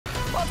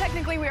Well,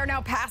 technically, we are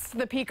now past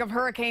the peak of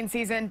hurricane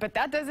season, but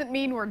that doesn't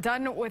mean we're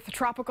done with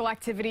tropical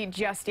activity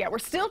just yet. We're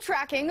still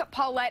tracking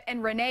Paulette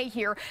and Renee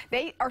here.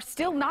 They are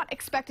still not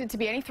expected to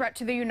be any threat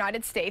to the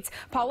United States.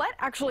 Paulette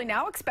actually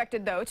now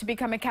expected, though, to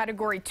become a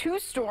Category 2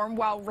 storm,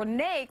 while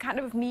Renee kind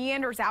of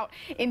meanders out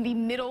in the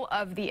middle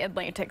of the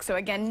Atlantic. So,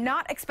 again,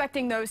 not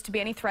expecting those to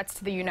be any threats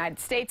to the United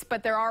States,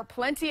 but there are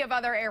plenty of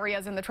other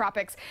areas in the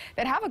tropics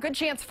that have a good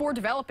chance for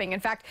developing. In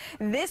fact,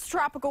 this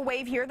tropical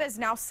wave here that is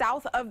now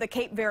south of the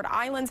Cape Verde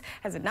Islands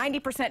has a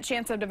 90%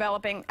 chance of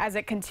developing as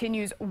it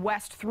continues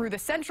west through the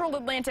central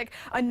Atlantic.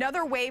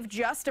 Another wave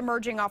just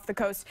emerging off the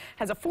coast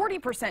has a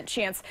 40%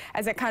 chance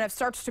as it kind of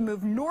starts to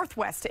move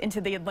northwest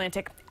into the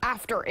Atlantic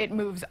after it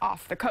moves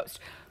off the coast.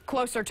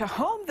 Closer to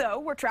home, though,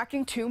 we're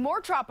tracking two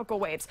more tropical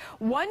waves,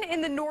 one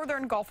in the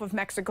northern Gulf of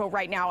Mexico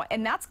right now,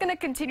 and that's going to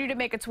continue to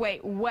make its way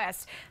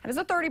west. That is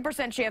a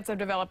 30% chance of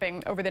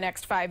developing over the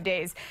next 5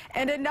 days.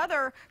 And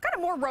another kind of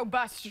more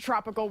robust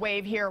tropical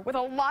wave here with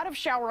a lot of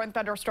shower and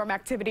thunderstorm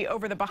activity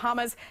over the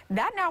Bahamas.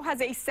 That now has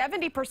a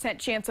 70%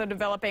 chance of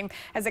developing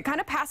as it kind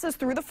of passes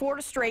through the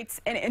Florida Straits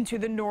and into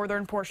the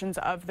northern portions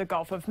of the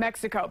Gulf of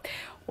Mexico.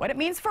 What it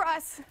means for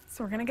us is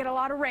we're going to get a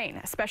lot of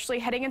rain, especially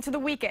heading into the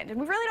weekend. And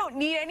we really don't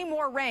need any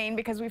more rain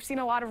because we've seen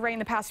a lot of rain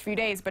the past few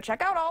days, but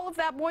check out all of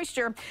that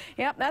moisture.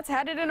 Yep, that's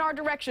headed in our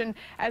direction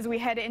as we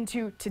head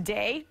into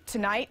today,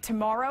 tonight,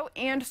 tomorrow,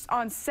 and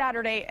on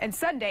Saturday and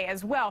Sunday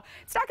as well.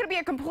 It's not going to be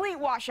a complete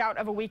washout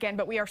of a weekend,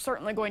 but we are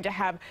certainly going to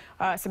have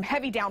some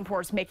heavy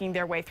downpours making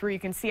their way through. You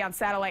can see on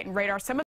satellite and radar some of